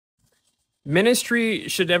Ministry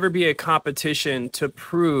should never be a competition to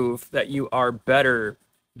prove that you are better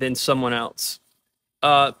than someone else.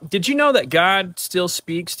 Did you know that God still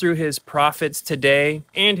speaks through his prophets today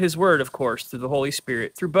and his word, of course, through the Holy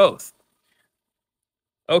Spirit, through both?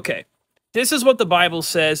 Okay, this is what the Bible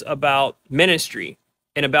says about ministry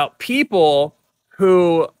and about people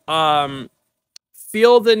who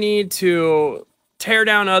feel the need to tear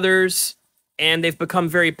down others and they've become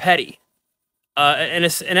very petty.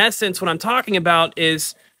 In essence, what I'm talking about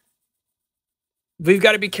is we've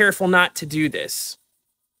got to be careful not to do this.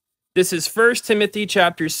 This is 1 Timothy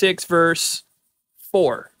chapter 6, verse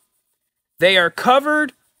 4. They are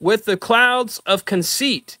covered with the clouds of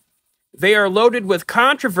conceit. They are loaded with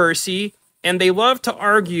controversy, and they love to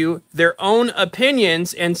argue their own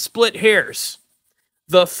opinions and split hairs.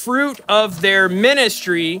 The fruit of their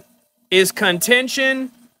ministry is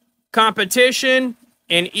contention, competition,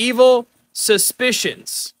 and evil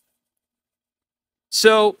suspicions.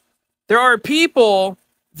 So there are people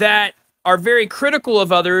that are very critical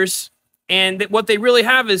of others, and what they really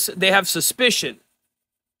have is they have suspicion.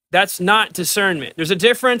 That's not discernment. There's a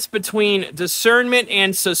difference between discernment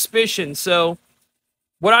and suspicion. So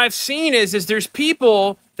what I've seen is there's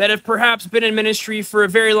people that have perhaps been in ministry for a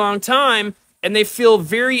very long time, and they feel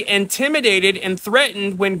very intimidated and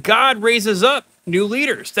threatened when God raises up new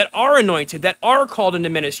leaders that are anointed, that are called into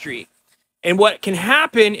ministry. And what can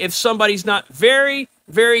happen if somebody's not very,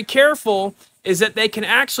 very careful is that they can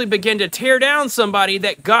actually begin to tear down somebody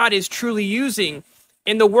that God is truly using.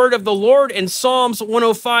 In the word of the Lord in Psalms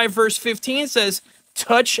 105 verse 15 says,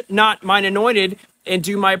 "Touch not mine anointed and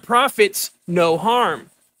do my prophets no harm."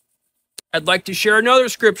 I'd like to share another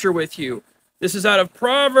scripture with you. This is out of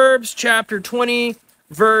Proverbs chapter 20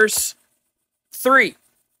 verse 3.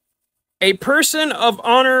 A person of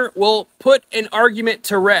honor will put an argument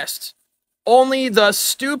to rest. Only the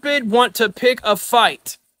stupid want to pick a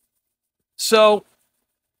fight. So,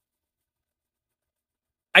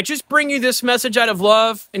 I just bring you this message out of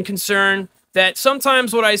love and concern that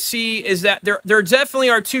sometimes what I see is that there definitely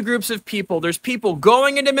are two groups of people. There's people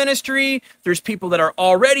going into ministry, there's people that are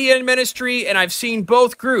already in ministry, and I've seen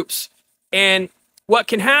both groups. And what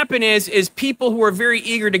can happen is people who are very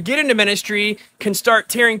eager to get into ministry can start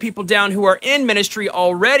tearing people down who are in ministry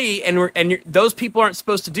already, and those people aren't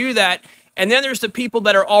supposed to do that. And then there's the people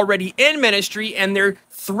that are already in ministry, and they're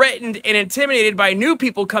threatened and intimidated by new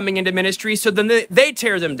people coming into ministry, so then they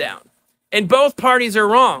tear them down. And both parties are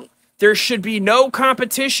wrong. There should be no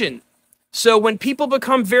competition. So when people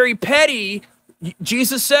become very petty,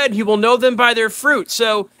 Jesus said, "You will know them by their fruit."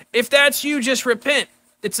 So if that's you, just repent.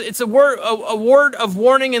 It's a word of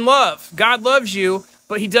warning and love. God loves you,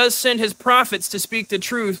 but he does send his prophets to speak the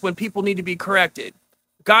truth when people need to be corrected.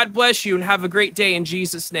 God bless you and have a great day in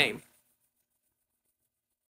Jesus' name.